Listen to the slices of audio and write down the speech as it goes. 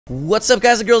What's up,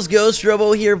 guys and girls?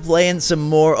 GhostRobo here, playing some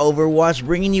more Overwatch,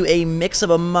 bringing you a mix of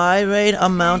a myriad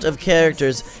amount of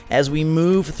characters as we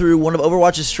move through one of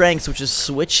Overwatch's strengths, which is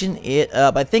switching it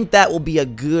up. I think that will be a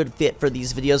good fit for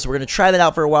these videos, so we're going to try that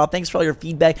out for a while. Thanks for all your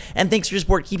feedback, and thanks for your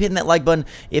support. Keep hitting that like button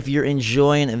if you're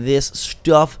enjoying this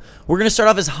stuff. We're going to start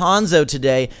off as HANZO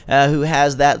today, who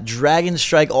has that Dragon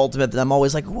Strike ultimate that I'm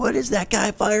always like, what is that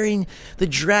guy firing the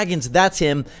dragons? That's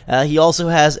him. He also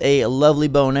has a lovely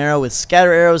bow and arrow with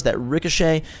scatter arrows that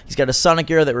ricochet. He's got a sonic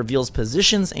arrow that reveals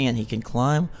positions, and he can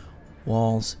climb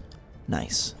walls.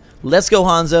 Nice. Let's go,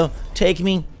 HANZO. Take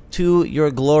me to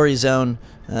your glory zone,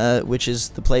 which is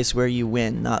the place where you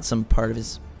win, not some part of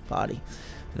his body.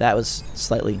 That was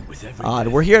slightly odd.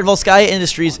 We're here at Volskaya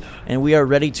Industries, and we are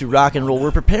ready to rock and roll.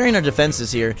 We're preparing our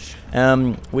defenses here,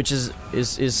 which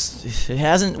it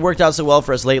hasn't worked out so well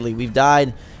for us lately. We've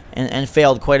died and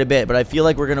failed quite a bit, but I feel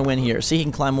like we're going to win here. See, he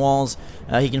can climb walls.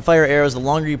 He can fire arrows. The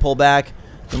longer you pull back,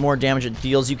 the more damage it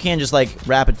deals. You can just, like,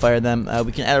 rapid fire them.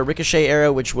 We can add a ricochet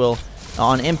arrow, which will,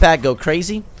 on impact, go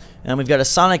crazy. And we've got a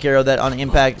sonic arrow that, on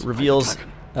impact, reveals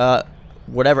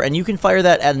whatever. And you can fire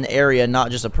that at an area,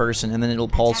 not just a person, and then it'll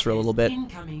pulse for a little bit,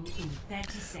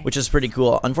 which is pretty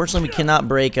cool. Unfortunately, we cannot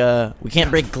break, we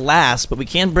can't break glass, but we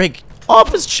can break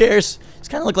office chairs. These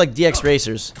kind of look like DX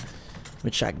racers.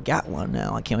 Which I got one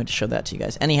now. I can't wait to show that to you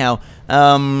guys. Anyhow,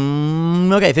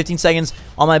 okay, 15 seconds.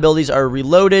 All my abilities are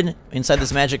reloaded. Inside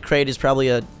this magic crate is probably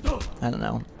a, I don't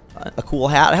know, a cool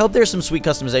hat. I hope there's some sweet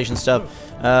customization stuff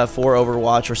for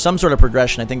Overwatch or some sort of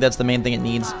progression. I think that's the main thing it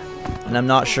needs, and I'm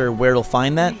not sure where it'll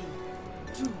find that,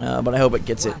 but I hope it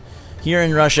gets it. Here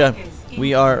in Russia,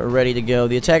 we are ready to go.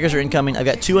 The attackers are incoming. I've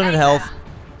got 200 health,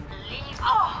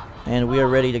 and we are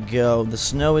ready to go. The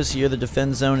snow is here. The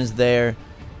defense zone is there.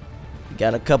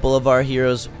 Got a couple of our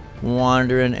heroes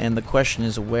wandering, and the question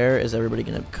is, where is everybody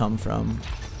going to come from?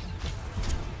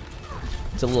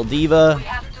 It's a little diva.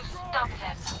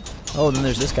 Oh, then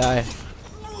there's this guy.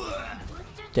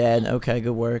 Dead. Okay,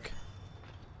 good work.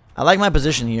 I like my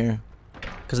position here,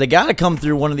 because they got to come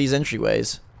through one of these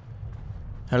entryways.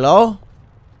 Hello?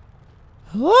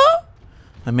 Hello?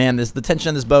 Oh, man, the tension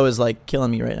on this bow is, like,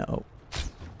 killing me right now.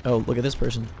 Oh, look at this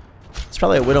person. It's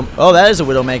probably a widow. Oh, that is a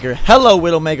widowmaker. Hello,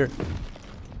 widowmaker.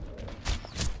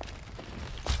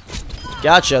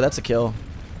 Gotcha. That's a kill.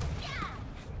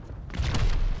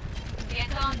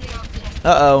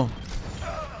 Uh-oh.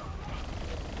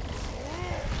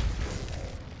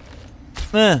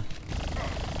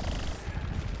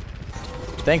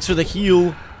 Thanks for the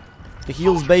heal. The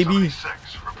heals, baby.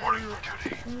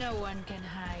 No one can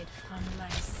hide from my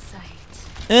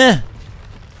sight.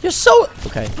 You're so...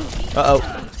 Okay.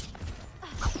 Uh-oh.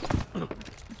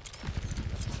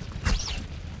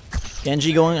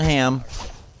 Genji going ham.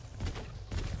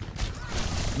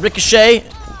 Ricochet.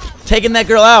 Taking that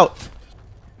girl out.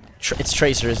 It's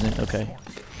Tracer, isn't it? Okay.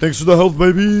 Thanks for the help,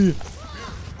 baby.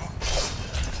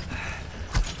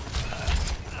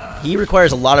 He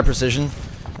requires a lot of precision,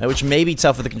 which may be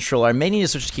tough with the controller. I may need to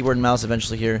switch to keyboard and mouse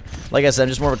eventually here. Like I said, I'm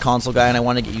just more of a console guy, and I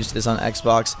want to get used to this on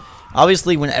Xbox.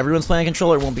 Obviously, when everyone's playing a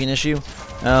controller, it won't be an issue.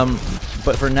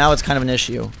 But for now, it's kind of an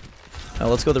issue.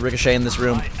 Let's go with the Ricochet in this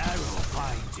room.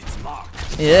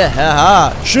 Yeah,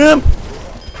 haha. Chimp!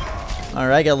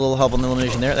 Alright, got a little help on the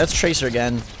elimination there. That's Tracer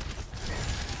again.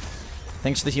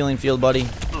 Thanks for the healing field, buddy.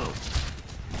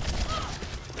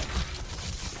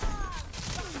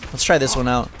 Let's try this one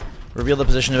out. Reveal the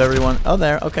position of everyone. Oh,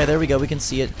 there. Okay, there we go. We can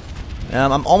see it.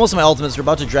 I'm almost at my ultimates. We're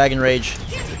about to Dragon Rage.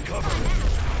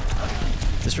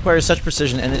 This requires such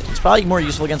precision, and it's probably more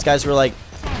useful against guys who are, like,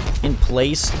 in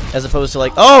place, as opposed to,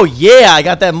 like, oh, yeah, I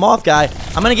got that moth guy.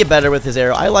 I'm going to get better with his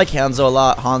arrow. I like HANZO a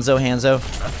lot. HANZO.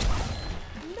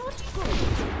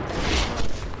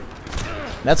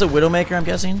 That's a Widowmaker, I'm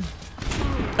guessing.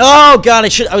 Oh, God,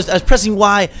 I was pressing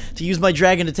Y to use my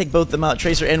dragon to take both of them out.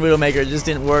 Tracer and Widowmaker. It just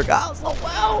didn't work. Oh, so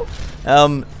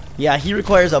well. Yeah, he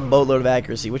requires a boatload of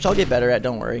accuracy, which I'll get better at,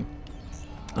 don't worry.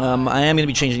 I am going to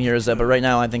be changing heroes up, but right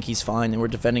now I think he's fine, and we're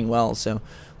defending well, so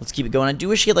let's keep it going. I do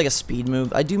wish he had, like, a speed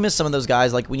move. I do miss some of those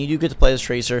guys, like when you do get to play as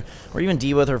Tracer, or even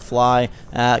D with her Fly.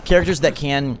 Characters that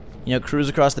can, you know, cruise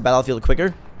across the battlefield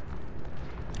quicker.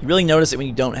 You really notice it when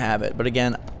you don't have it, but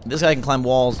again, this guy can climb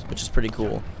walls, which is pretty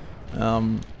cool,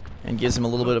 and gives him a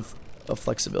little bit of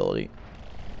flexibility.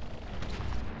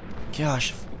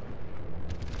 Gosh.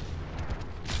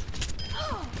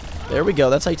 There we go.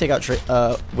 That's how you take out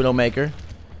Widowmaker.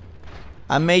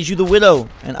 I made you the widow,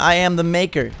 and I am the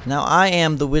maker. Now I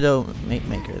am the widow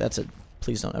maker. That's a...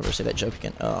 Please don't ever say that joke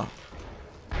again. Oh.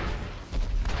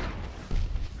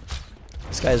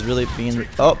 This guy is really being...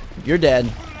 Oh, you're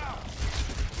dead.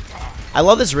 I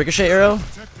love this ricochet arrow.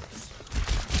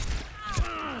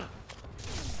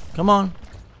 Come on.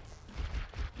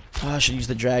 Oh, I should use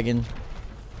the dragon.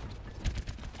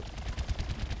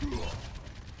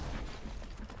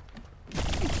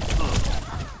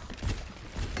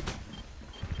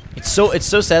 It's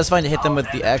so satisfying to hit them with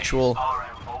the actual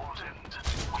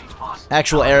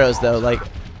arrows though. Like,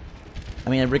 I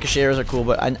mean, ricochet arrows are cool,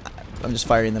 but I'm just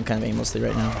firing them kind of aimlessly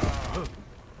right now.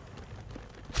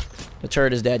 The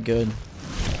turret is dead good.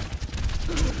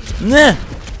 Nah!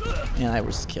 Man, I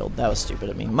was killed. That was stupid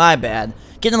of me. My bad.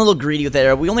 Getting a little greedy with that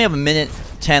arrow. We only have a minute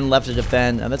 10 left to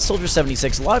defend. That's Soldier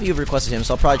 76. A lot of you have requested him,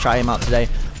 so I'll probably try him out today,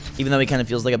 even though he kind of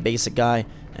feels like a basic guy.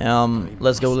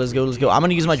 Let's go. I'm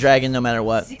gonna use my dragon no matter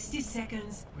what. 60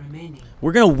 seconds remaining.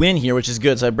 We're gonna win here, which is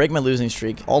good, so I break my losing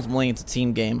streak. Ultimately, it's a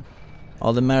team game.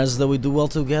 All that matters is that we do well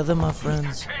together, my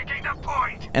friends.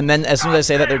 And then, as soon as I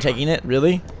say that, they're taking it?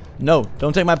 Really? No,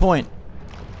 don't take my point.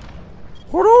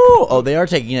 Oh, they are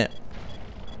taking it.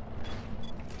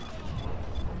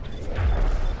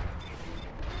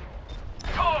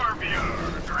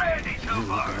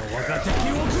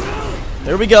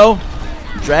 There we go.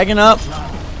 Dragon up.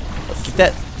 Get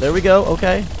that. There we go.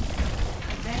 Okay.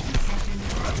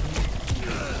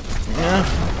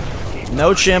 Yeah.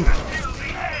 No chimp.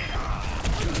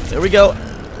 There we go.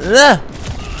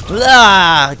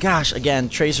 Gosh, again,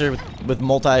 Tracer with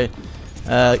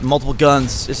multiple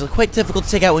guns. It's quite difficult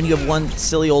to take out when you have one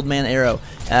silly old man arrow.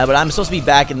 But I'm supposed to be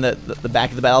back in the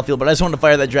back of the battlefield. But I just wanted to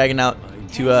fire that dragon out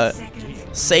to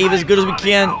save as good as we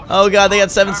can. Oh god, they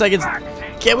got 7 seconds.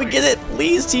 Can we get it?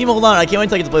 Please, team, hold on. I can't wait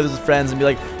till I get to play this with friends and be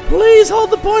like, please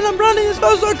hold the point. I'm running as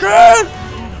fast as I can.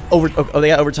 Oh, they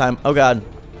got overtime. Oh god.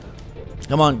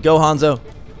 Come on, go Hanzo.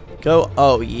 Go.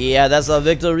 Oh yeah, that's a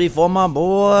victory for my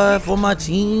boy, for my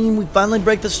team. We finally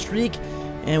break the streak,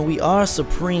 and we are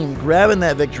supreme. Grabbing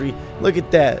that victory. Look at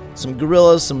that. Some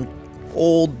gorillas, some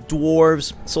old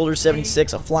dwarves, Soldier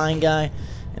 76, a flying guy,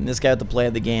 and this guy with the play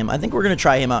of the game. I think we're gonna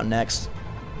try him out next.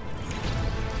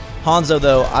 Hanzo,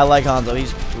 though, I like Hanzo.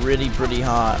 He's pretty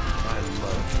hot.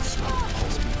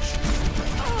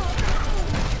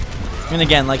 And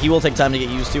again, like, he will take time to get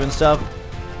used to and stuff.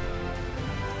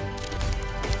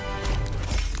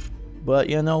 But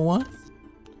you know what?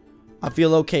 I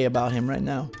feel okay about him right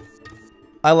now.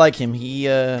 I like him.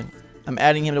 I'm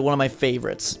adding him to one of my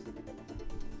favorites,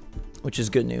 which is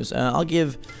good news. I'll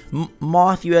give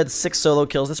Moth. You had 6 solo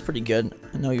kills. That's pretty good.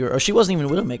 I know you're. Oh, she wasn't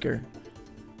even Widowmaker.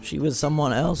 She was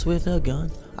someone else with a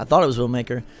gun. I thought it was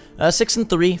Widowmaker. 6 and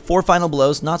 3, 4 final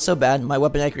blows. Not so bad. My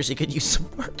weapon accuracy could use some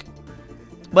work.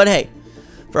 But hey,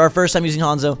 for our first time using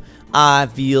Hanzo, I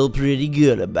feel pretty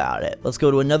good about it. Let's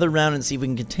go to another round and see if we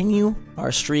can continue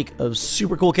our streak of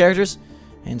super cool characters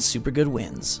and super good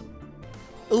wins.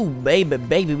 Ooh,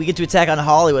 baby, we get to attack on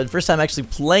Hollywood. First time actually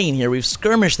playing here. We've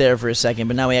skirmished there for a second,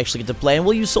 but now we actually get to play. And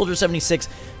we'll use Soldier 76,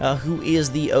 who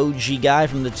is the OG guy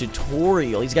from the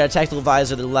tutorial. He's got a tactical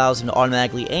visor that allows him to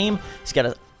automatically aim. He's got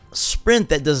a sprint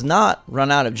that does not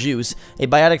run out of juice, a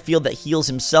biotic field that heals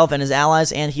himself and his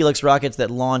allies, and helix rockets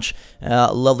that launch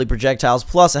lovely projectiles,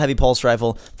 plus a heavy pulse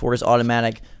rifle for his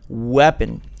automatic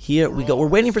weapon. Here we go. We're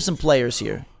waiting for some players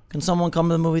here. Can someone come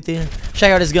to the movie theater?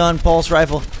 Check out his gun, pulse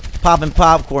rifle. Popping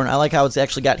popcorn. I like how it's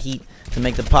actually got heat to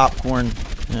make the popcorn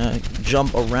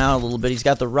jump around a little bit. He's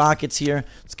got the rockets here.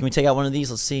 Can we take out one of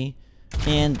these? Let's see.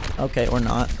 And, okay, or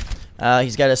not.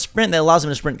 He's got a sprint that allows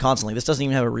him to sprint constantly. This doesn't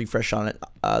even have a refresh on it.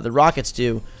 The rockets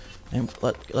do. And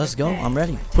let's go. I'm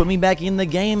ready. Put me back in the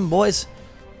game, boys.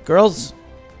 Girls.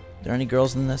 Are there any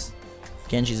girls in this?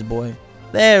 Genji's a boy.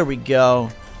 There we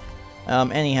go.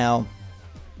 Anyhow,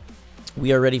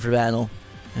 we are ready for battle.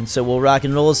 And so we'll rock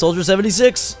and roll as Soldier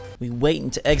 76. We waiting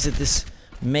to exit this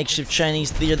makeshift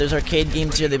Chinese theater. There's arcade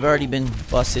games here. They've already been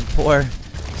busted. Poor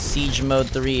Siege Mode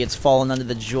 3. It's fallen under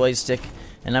the joystick.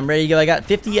 And I'm ready to go. I got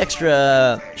 50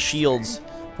 extra shields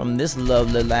from this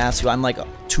lovely lass who I'm like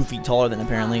 2 feet taller than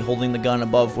apparently, holding the gun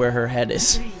above where her head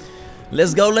is.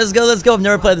 Let's go, let's go, let's go. I've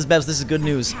never played this map, so this is good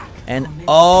news. And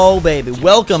oh baby,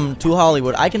 welcome to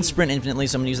Hollywood. I can sprint infinitely,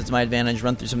 so I'm gonna use it to my advantage.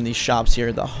 Run through some of these shops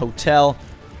here. The hotel.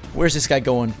 Where's this guy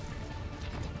going?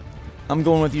 I'm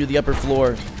going with you to the upper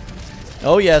floor.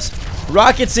 Oh yes.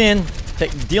 Rockets in.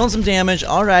 Dealing some damage.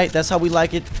 Alright, that's how we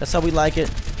like it. That's how we like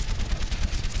it.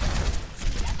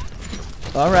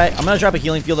 Alright, I'm gonna drop a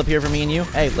healing field up here for me and you.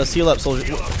 Hey, let's heal up, soldiers.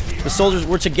 The soldiers,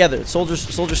 we're together. Soldiers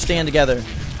stand together.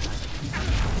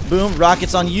 Boom,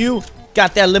 rockets on you.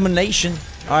 Got that elimination.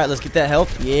 Alright, let's get that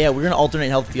health. Yeah, we're gonna alternate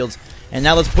health fields. And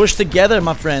now let's push together,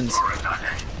 my friends.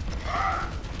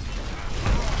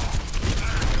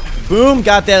 Boom,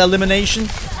 got that elimination.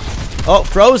 Oh,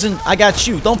 frozen. I got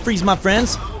you. Don't freeze, my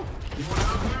friends.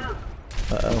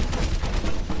 Uh-oh.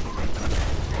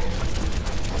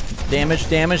 Damage,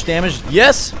 damage, damage.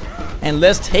 Yes! And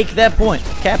let's take that point.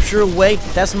 Capture away.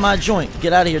 That's my joint.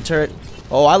 Get out of here, turret.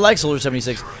 Oh, I like Soldier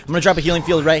 76. I'm going to drop a healing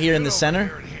field right here in the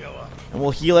center. And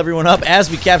we'll heal everyone up as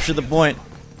we capture the point.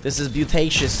 This is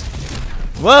beautacious.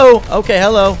 Whoa! Okay,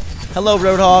 hello. Hello,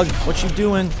 Roadhog. What you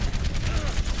doing?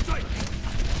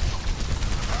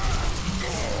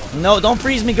 No, don't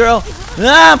freeze me, girl.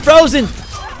 Ah, I'm frozen!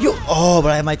 You. Oh,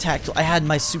 but I had my tactical. I had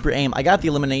my super aim. I got the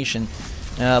elimination.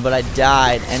 But I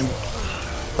died. And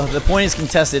the point is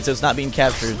contested, so it's not being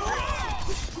captured.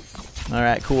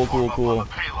 Alright, cool, cool, cool.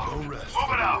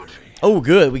 Oh,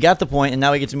 good. We got the point, and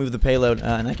now we get to move the payload.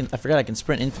 And I forgot I can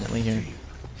sprint infinitely here.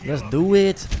 So let's do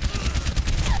it.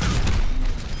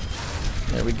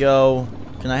 There we go.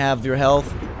 Can I have your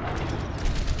health?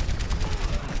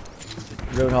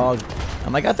 Roadhog.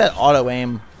 I got that auto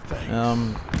aim,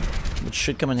 which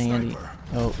should come in handy.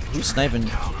 Oh, who's sniping?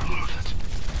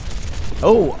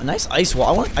 Oh, a nice ice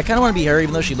wall. I kind of want to be her,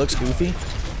 even though she looks goofy.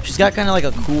 She's got kind of like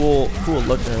a cool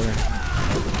look to her.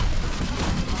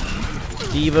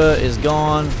 Diva is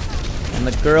gone, and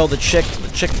the girl, the chick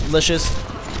delicious.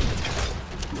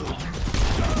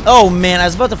 Oh man, I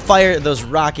was about to fire those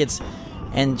rockets,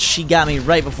 and she got me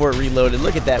right before it reloaded.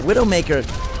 Look at that, Widowmaker.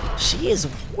 She is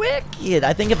wicked.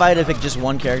 I think if I had to pick just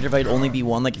one character, if I'd only be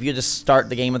one, like if you could just start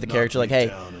the game with a character, like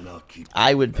hey,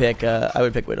 I would pick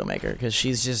Widowmaker because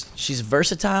she's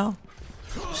versatile.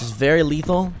 She's very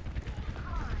lethal.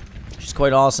 She's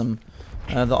quite awesome.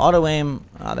 The auto aim.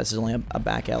 This is only a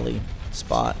back alley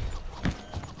spot.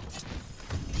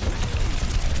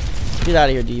 Get out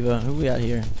of here, Diva. Who we got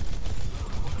here?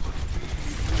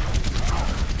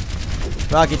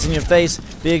 Rockets in your face.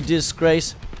 Big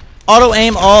disgrace. Auto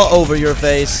aim all over your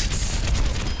face.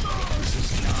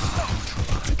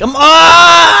 Come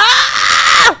on!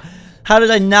 How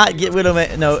did I not get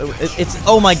Widowmaker? No, it's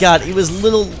oh my god, it was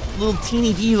little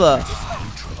teeny Diva.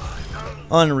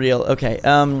 Unreal. Okay,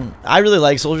 I really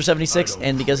like Soldier 76,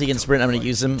 and because he can sprint, I'm gonna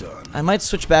use him. I might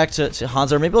switch back to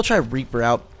HANZO, or maybe I'll try Reaper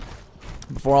out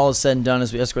before all is said and done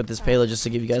as we escort this payload, just to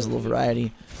give you guys a little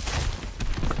variety.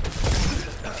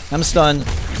 I'm stunned.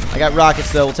 I got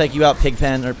rockets though. We'll take you out,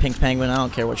 Pigpen or Pink Penguin. I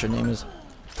don't care what your name is.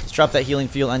 Let's drop that healing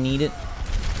field. I need it.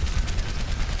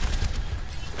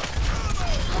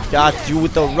 Got you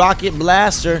with the rocket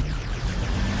blaster.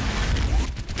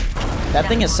 That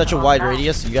thing has such a wide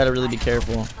radius, you gotta really be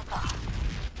careful.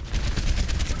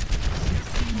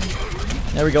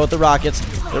 There we go with the rockets.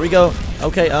 There we go.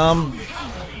 Okay,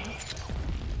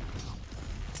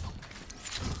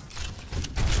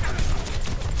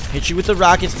 hit you with the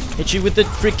rockets. Hit you with the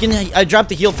freaking. I dropped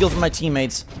the heal field for my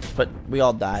teammates, but we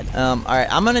all died. Alright,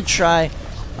 I'm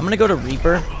gonna go to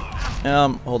Reaper.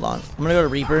 Hold on. I'm gonna go to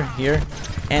Reaper here.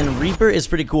 And Reaper is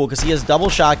pretty cool because he has double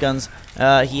shotguns.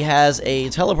 He has a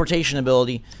teleportation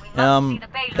ability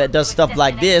that does stuff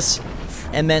like this.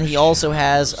 And then he also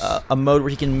has a mode where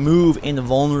he can move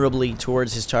invulnerably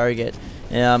towards his target.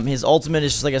 His ultimate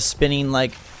is just like a spinning,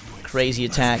 like, crazy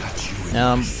attack.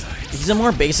 He's a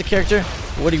more basic character.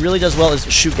 But what he really does well is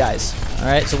shoot guys.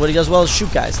 Alright, so what he does well is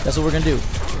shoot guys. That's what we're going to do.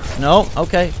 No,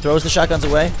 okay. Throws the shotguns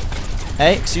away.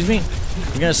 Hey, excuse me.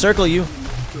 We're going to circle you.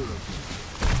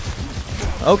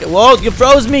 Okay, whoa, you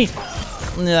froze me!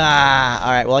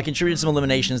 Alright, well I contributed some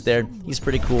eliminations there. He's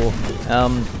pretty cool.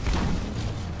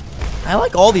 I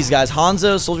like all these guys.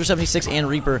 HANZO, Soldier 76, and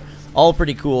Reaper. All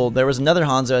pretty cool. There was another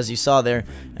HANZO, as you saw there,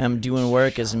 doing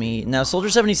work as me. Now, Soldier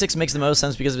 76 makes the most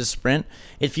sense because of his sprint.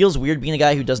 It feels weird being a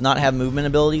guy who does not have movement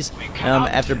abilities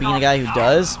after being a guy who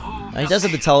does. He does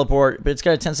have the teleport, but it's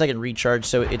got a 10-second recharge,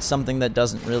 so it's something that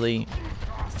doesn't really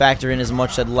factor in as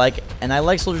much as I'd like. And I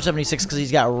like Soldier 76 because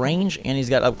he's got range and he's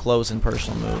got up close and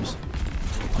personal moves.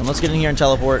 And let's get in here and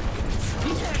teleport.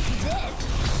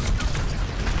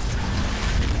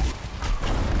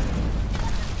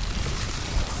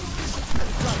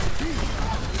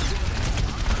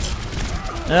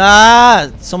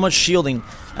 So much shielding.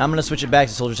 I'm gonna switch it back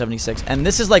to Soldier 76, and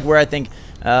this is like where I think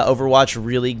Overwatch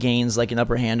really gains like an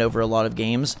upper hand over a lot of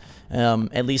games,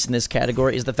 at least in this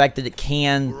category, is the fact that it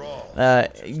can,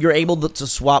 you're able to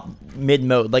swap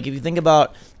mid-mode. Like if you think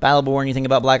about Battleborn, you think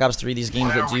about Black Ops 3, these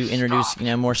games that do introduce, you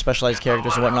know, more specialized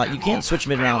characters and whatnot, you can't switch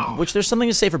mid-round, which there's something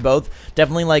to say for both.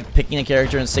 Definitely like picking a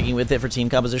character and sticking with it for team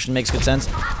composition makes good sense,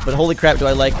 but holy crap do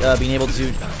I like being able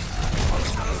to,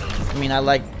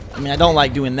 I don't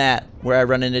like doing that, where I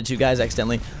run into two guys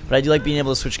accidentally, but I do like being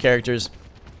able to switch characters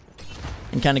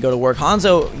and kind of go to work.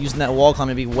 HANZO, using that wall climb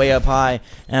to be way up high,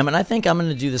 and I think I'm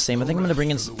going to do the same. I think I'm going to bring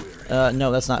in,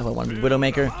 no, that's not who I wanted,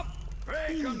 Widowmaker.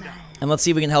 And let's see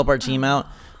if we can help our team out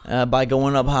by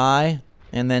going up high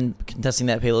and then contesting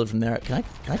that payload from there. Can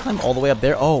I climb all the way up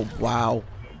there? Oh, wow.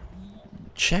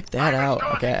 check that out.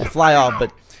 Okay, I fly off,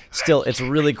 but still, it's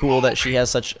really cool that she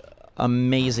has such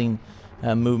amazing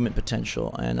movement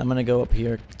potential. And I'm gonna go up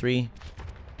here. 3.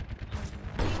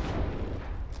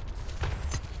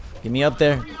 Get me up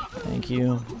there. Thank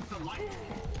you.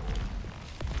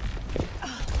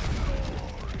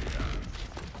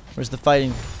 Where's the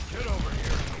fighting?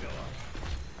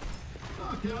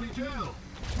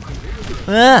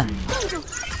 Ah!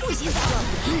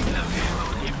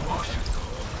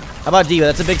 How about Diva?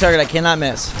 That's a big target I cannot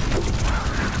miss.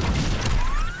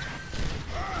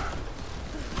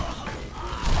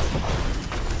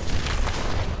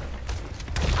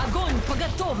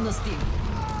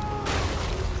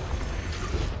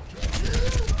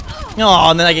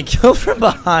 Oh, and then I get killed from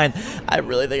behind. I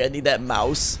really think I need that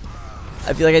mouse.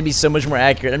 I feel like I'd be so much more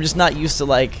accurate. I'm just not used to,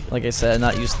 like I said,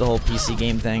 not used to the whole PC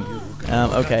game thing.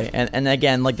 Okay, and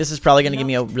again, like, this is probably gonna give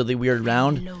me a really weird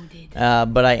round,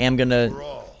 but I'm gonna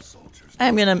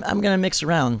mix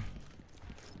around.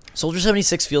 Soldier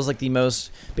 76 feels like the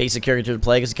most basic character to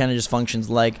play because it kind of just functions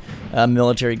like a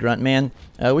military grunt man,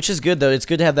 which is good though. It's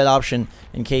good to have that option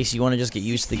in case you want to just get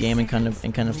used to the game and kind of.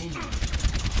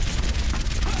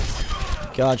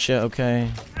 Gotcha. Okay.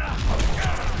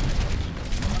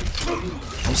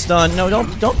 I'm stunned. No,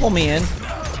 don't pull me in.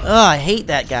 Ugh, I hate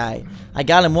that guy. I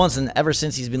got him once, and ever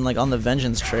since he's been like on the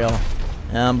vengeance trail.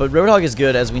 But Roadhog is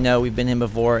good, as we know. We've been him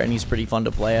before, and he's pretty fun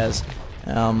to play as.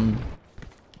 Definitely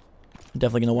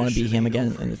gonna want to be him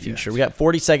again in the future. We got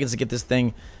 40 seconds to get this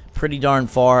thing pretty darn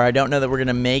far. I don't know that we're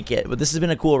gonna make it, but this has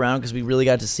been a cool round because we really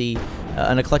got to see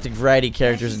an eclectic variety of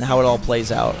characters and how it all plays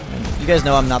out. And you guys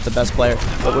know I'm not the best player,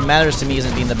 but what matters to me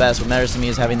isn't being the best. What matters to me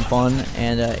is having fun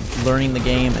and learning the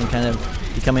game and kind of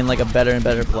becoming like a better and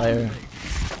better player.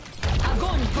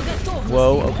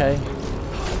 Whoa, okay.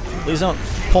 Please don't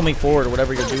pull me forward or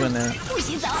whatever you're doing there.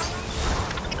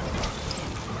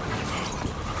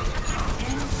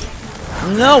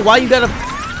 No, why you gotta...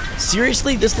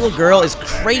 Seriously? This little girl is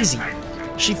crazy.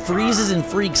 She freezes and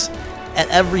freaks at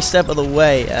every step of the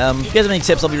way. If you guys have any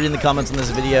tips, I'll be reading the comments on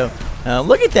this video.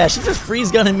 Look at that. She's just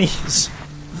freeze gunning me.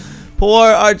 Pour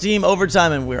our team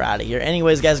overtime, and we're out of here.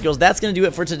 Anyways, guys and girls, that's going to do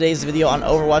it for today's video on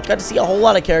Overwatch. Got to see a whole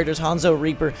lot of characters. HANZO,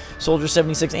 Reaper, Soldier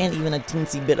 76, and even a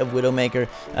teensy bit of Widowmaker.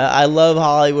 I love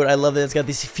Hollywood. I love that it's got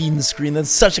this feed screen.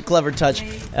 That's such a clever touch.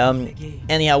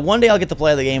 Anyhow, one day I'll get to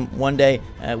play the game. One day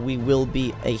we will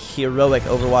be a heroic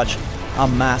Overwatch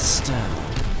master.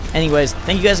 Anyways,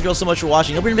 thank you guys and girls so much for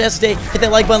watching. Hope you're having a today. Hit that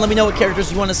like button. Let me know what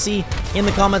characters you want to see in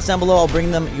the comments down below. I'll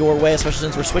bring them your way, especially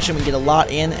since we're switching. We get a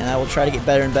lot in, and I will try to get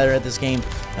better and better at this game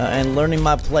and learning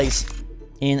my place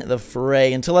in the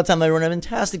fray. Until that time, everyone, have a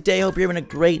fantastic day. Hope you're having a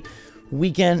great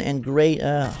weekend and great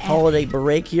holiday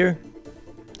break here.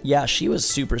 Yeah, she was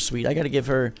super sweet. I got to give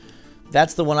her...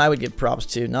 That's the one I would give props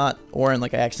to, not Orin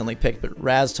like I accidentally picked, but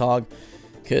Raztog,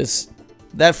 because...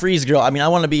 That freeze girl, I mean, I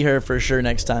want to be her for sure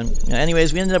next time.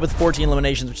 Anyways, we ended up with 14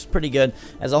 eliminations, which is pretty good.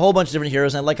 As a whole bunch of different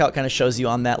heroes, and I like how it kind of shows you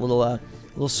on that little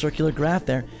circular graph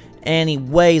there.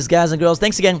 Anyways, guys and girls,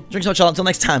 thanks again. Drink so much, y'all. Until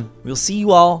next time, we'll see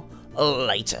you all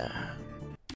later.